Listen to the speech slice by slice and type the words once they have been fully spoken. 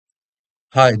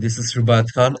Hi, this is Rubaat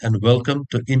Khan, and welcome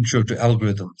to Intro to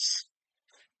Algorithms.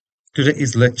 Today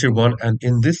is lecture one, and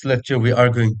in this lecture, we are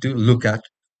going to look at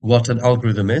what an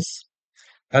algorithm is,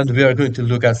 and we are going to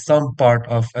look at some part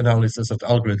of analysis of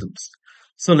algorithms.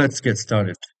 So let's get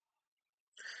started.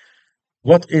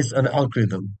 What is an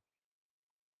algorithm?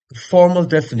 The formal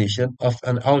definition of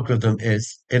an algorithm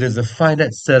is it is a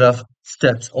finite set of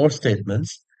steps or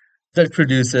statements that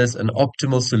produces an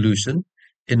optimal solution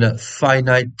in a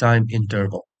finite time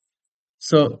interval.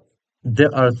 So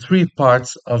there are three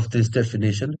parts of this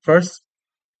definition. First,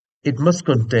 it must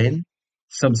contain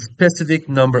some specific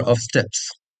number of steps.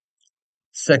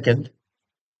 Second,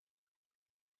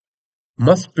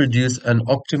 must produce an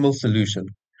optimal solution.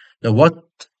 Now, what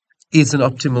is an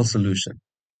optimal solution?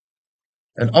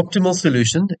 An optimal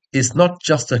solution is not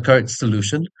just a correct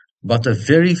solution, but a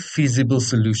very feasible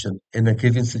solution in a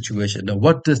given situation. Now,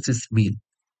 what does this mean?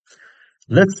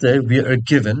 Let's say we are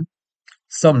given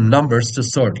some numbers to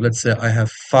sort. Let's say I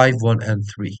have 5, 1, and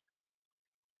 3.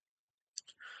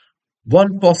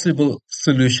 One possible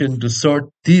solution to sort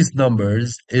these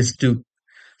numbers is to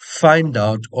find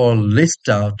out or list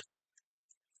out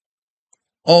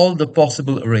all the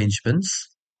possible arrangements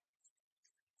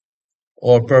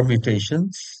or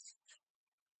permutations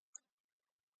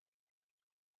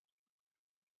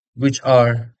which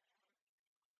are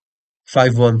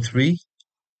 513,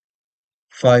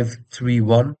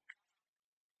 531,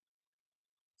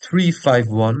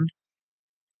 351,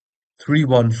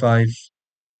 315,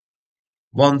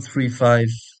 135,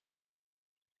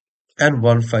 and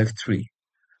 153.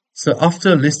 So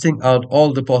after listing out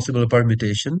all the possible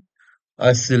permutation,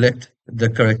 I select the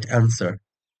correct answer.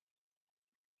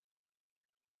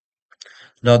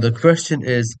 Now the question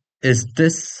is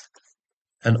this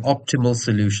an optimal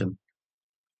solution?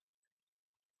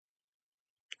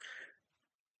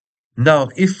 Now,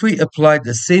 if we apply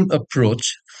the same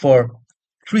approach for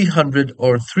 300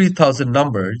 or 3000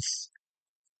 numbers,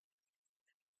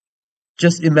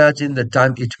 just imagine the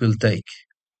time it will take.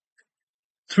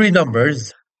 Three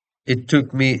numbers, it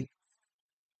took me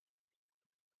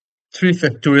 3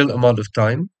 factorial amount of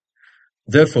time.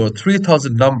 Therefore,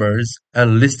 3000 numbers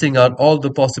and listing out all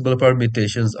the possible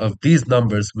permutations of these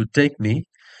numbers would take me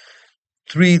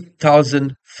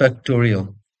 3000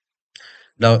 factorial.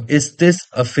 Now, is this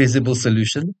a feasible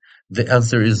solution? The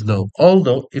answer is no.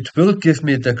 Although it will give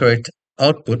me the correct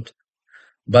output,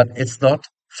 but it's not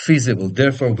feasible.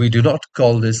 Therefore, we do not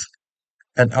call this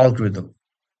an algorithm.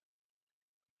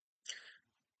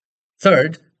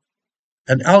 Third,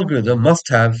 an algorithm must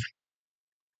have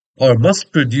or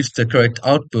must produce the correct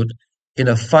output in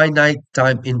a finite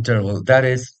time interval. That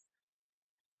is,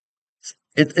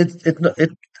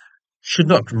 it should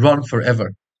not run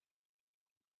forever.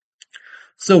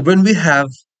 So when we have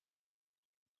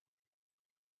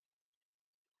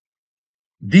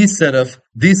these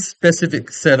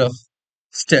specific set of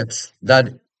steps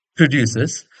that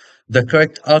produces the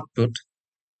correct output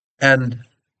and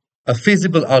a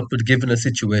feasible output given a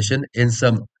situation in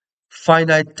some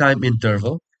finite time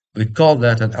interval, we call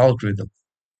that an algorithm.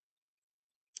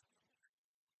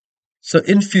 So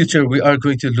in future, we are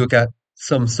going to look at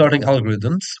some sorting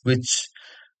algorithms which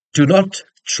do not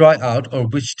try out or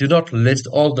which do not list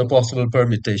all the possible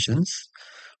permutations,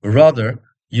 rather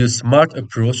use smart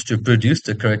approach to produce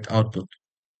the correct output.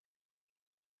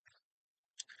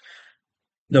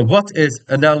 Now, what is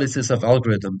analysis of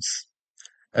algorithms?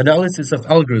 Analysis of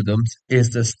algorithms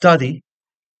is the study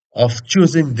of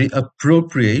choosing the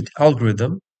appropriate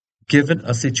algorithm given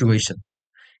a situation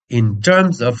in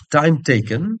terms of time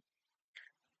taken,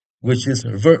 which is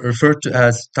referred to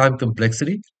as time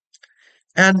complexity,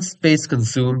 and space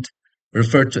consumed,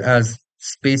 referred to as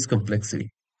space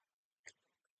complexity.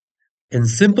 In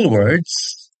simple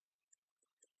words,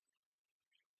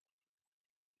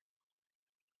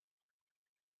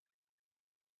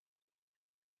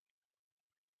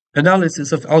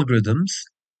 analysis of algorithms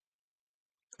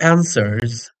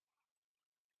answers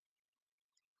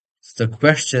the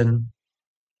question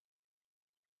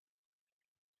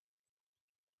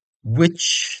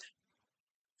which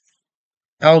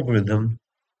algorithm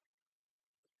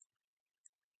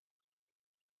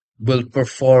will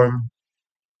perform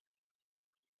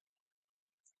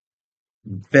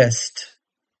best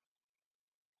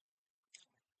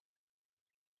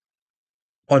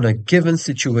on a given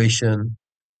situation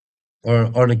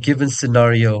or on a given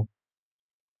scenario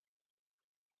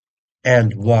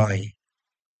and why.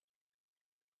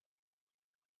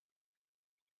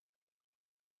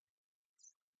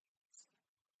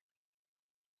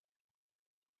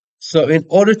 So in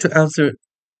order to answer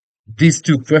these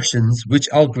two questions, which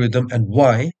algorithm and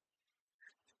why,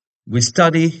 we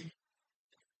study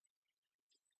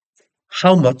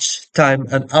how much time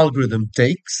an algorithm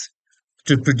takes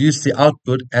to produce the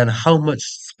output and how much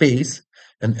space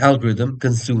an algorithm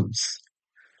consumes.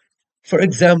 For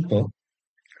example,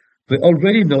 we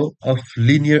already know of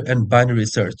linear and binary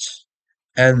search,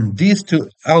 and these two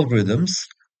algorithms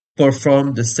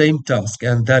perform the same task,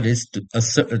 and that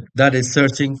is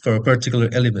searching for a particular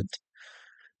element.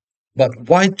 But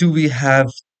why do we have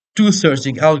two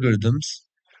searching algorithms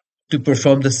to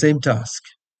perform the same task?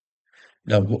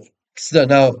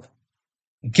 Now,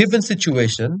 given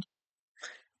situation,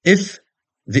 if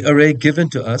the array given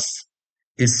to us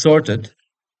is sorted,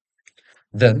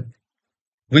 then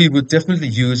we would definitely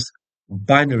use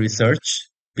binary search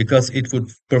because it would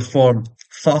perform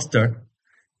faster.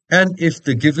 And if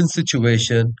the given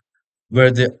situation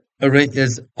where the array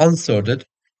is unsorted,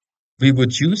 we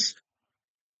would use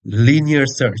linear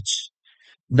search.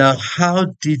 Now, how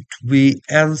did we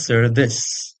answer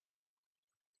this?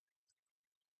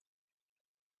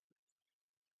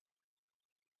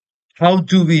 How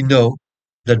do we know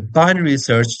that binary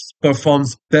search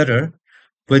performs better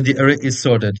when the array is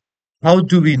sorted? How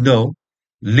do we know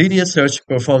linear search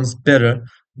performs better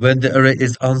when the array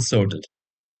is unsorted?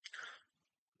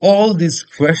 All these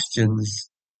questions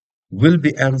will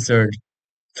be answered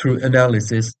through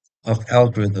analysis of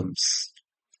algorithms.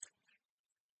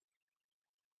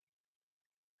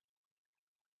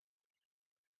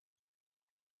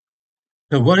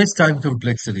 Now, what is time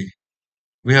complexity?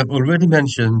 We have already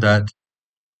mentioned that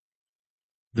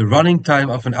the running time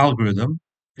of an algorithm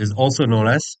is also known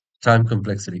as time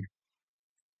complexity.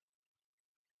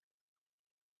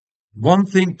 One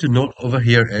thing to note over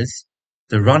here is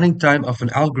the running time of an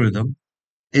algorithm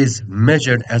is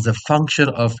measured as a function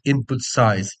of input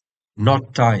size,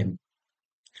 not time.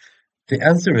 The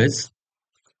answer is,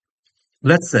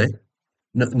 let's say,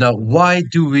 now why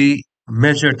do we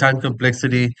measure time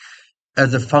complexity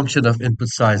as a function of input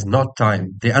size, not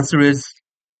time? The answer is,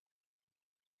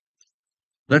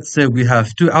 let's say we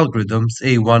have two algorithms,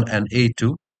 A1 and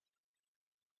A2,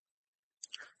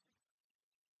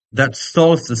 that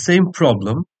solves the same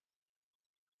problem,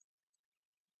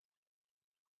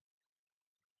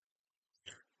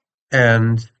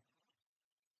 and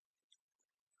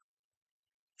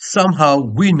somehow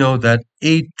we know that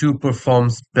A2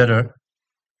 performs better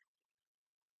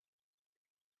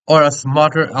or a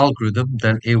smarter algorithm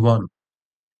than A1.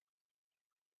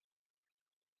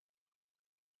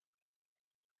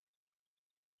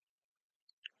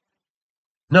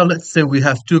 Now let's say we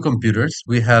have two computers.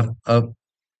 We have a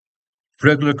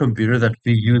regular computer that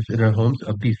we use in our homes,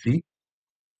 a PC,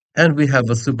 and we have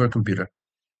a supercomputer.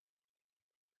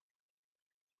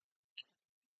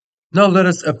 Now let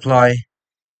us apply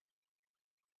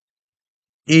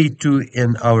A2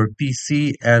 in our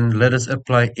PC and let us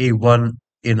apply A1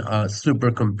 in a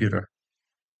supercomputer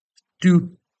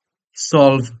to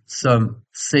solve some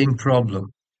same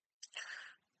problem.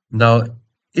 Now,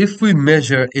 if we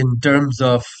measure in terms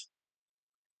of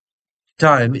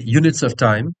time, units of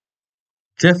time,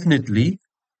 definitely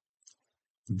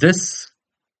this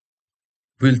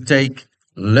will take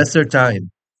lesser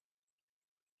time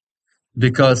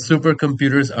because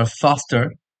supercomputers are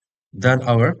faster than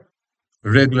our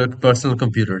regular personal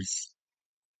computers.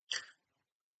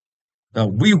 Now,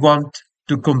 we want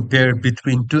to compare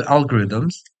between two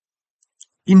algorithms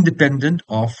independent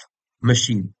of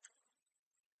machine.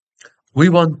 We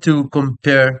want to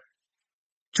compare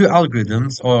two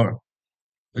algorithms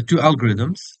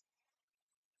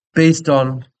based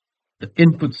on the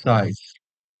input size.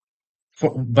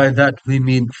 By that we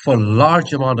mean for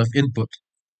large amount of input,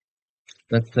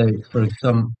 let's say for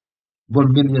some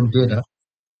 1 million data,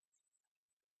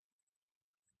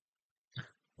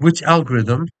 which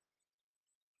algorithm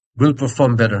will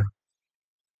perform better.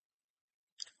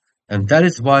 And that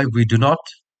is why we do not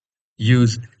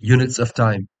use units of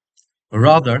time.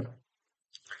 Rather,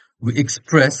 we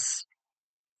express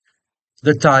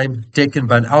the time taken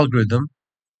by an algorithm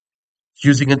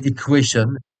using an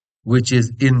equation which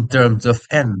is in terms of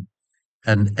n,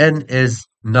 and n is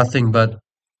nothing but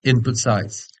input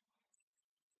size.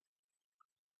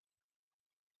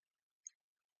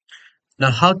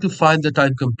 Now, how to find the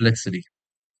time complexity?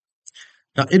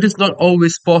 Now, it is not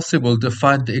always possible to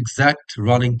find the exact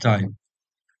running time.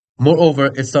 Moreover,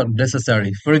 it's not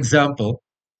necessary. For example,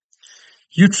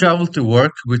 you travel to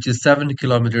work, which is 7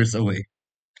 kilometers away.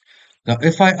 Now,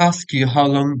 if I ask you how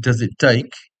long does it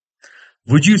take,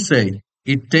 would you say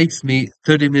it takes me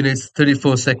 30 minutes,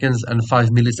 34 seconds, and 5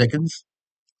 milliseconds?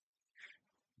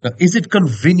 Now, is it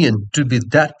convenient to be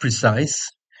that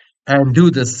precise and do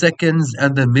the seconds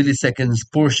and the milliseconds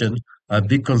portion a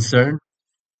big concern?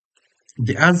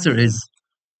 The answer is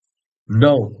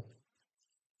no.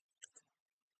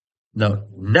 Now,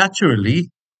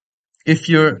 naturally, if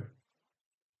you're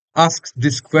asked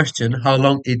this question, how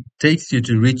long it takes you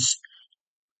to reach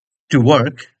to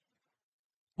work,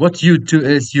 what you'd do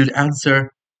is you'd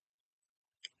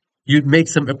make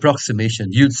some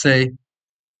approximation. You'd say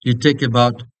you take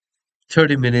about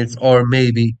 30 minutes or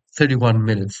maybe 31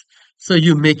 minutes. So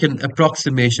you make an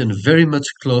approximation very much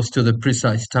close to the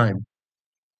precise time.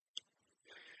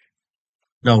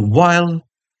 Now, while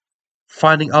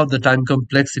finding out the time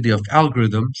complexity of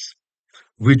algorithms,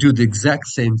 we do the exact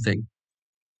same thing.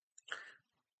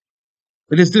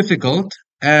 It is difficult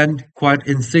and quite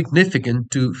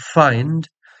insignificant to find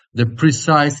the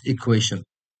precise equation.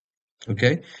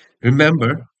 Okay?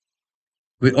 Remember,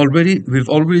 we've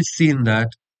already seen that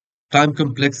time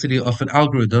complexity of an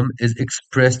algorithm is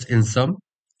expressed in some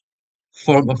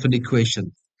form of an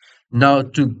equation. Now,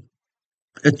 to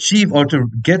achieve or to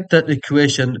get that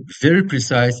equation very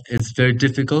precise is very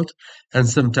difficult and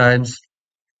sometimes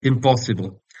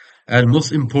impossible. And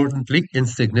most importantly,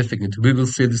 insignificant. We will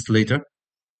see this later,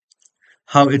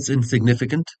 how it's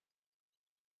insignificant.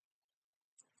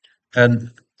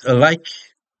 And like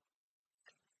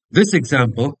this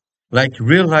example, like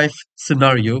real life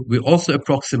scenario, we also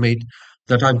approximate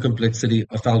the time complexity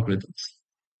of algorithms.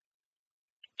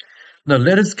 Now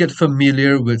let us get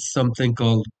familiar with something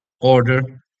called order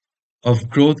of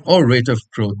growth or rate of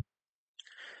growth.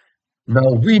 Now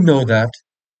we know that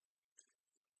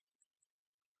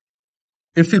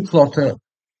if you plot a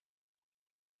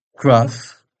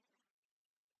graph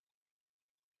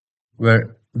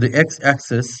where the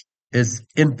x-axis is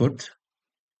input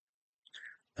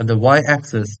and the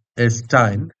y-axis is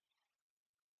time,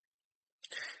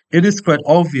 it is quite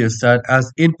obvious that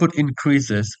as input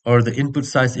increases or the input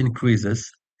size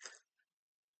increases,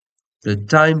 the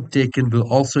time taken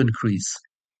will also increase.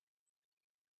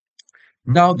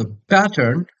 Now the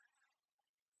pattern,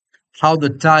 how the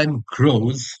time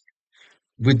grows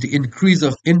with the increase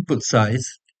of input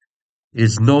size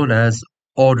is known as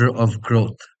order of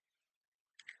growth.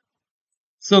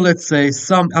 So let's say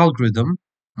some algorithm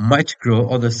might grow,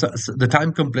 or the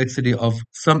time complexity of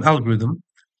some algorithm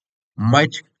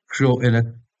might grow in a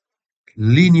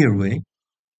linear way,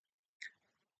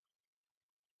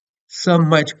 some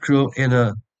might grow in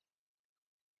a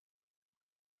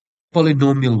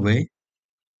polynomial way.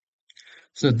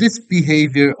 So this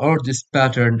behavior or this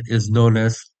pattern is known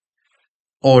as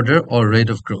order or rate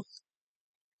of growth.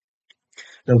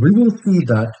 Now we will see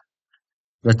that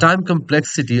the time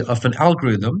complexity of an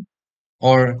algorithm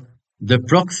or the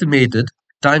approximated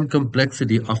time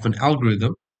complexity of an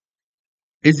algorithm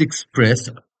is expressed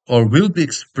or will be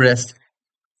expressed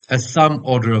as some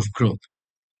order of growth.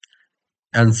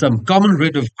 And some common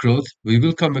rate of growth we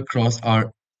will come across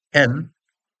are n,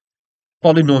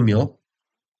 polynomial,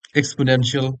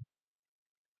 exponential,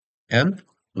 and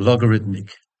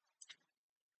logarithmic.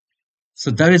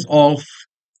 So that is all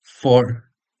for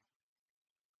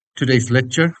today's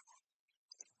lecture.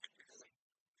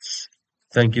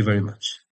 Thank you very much.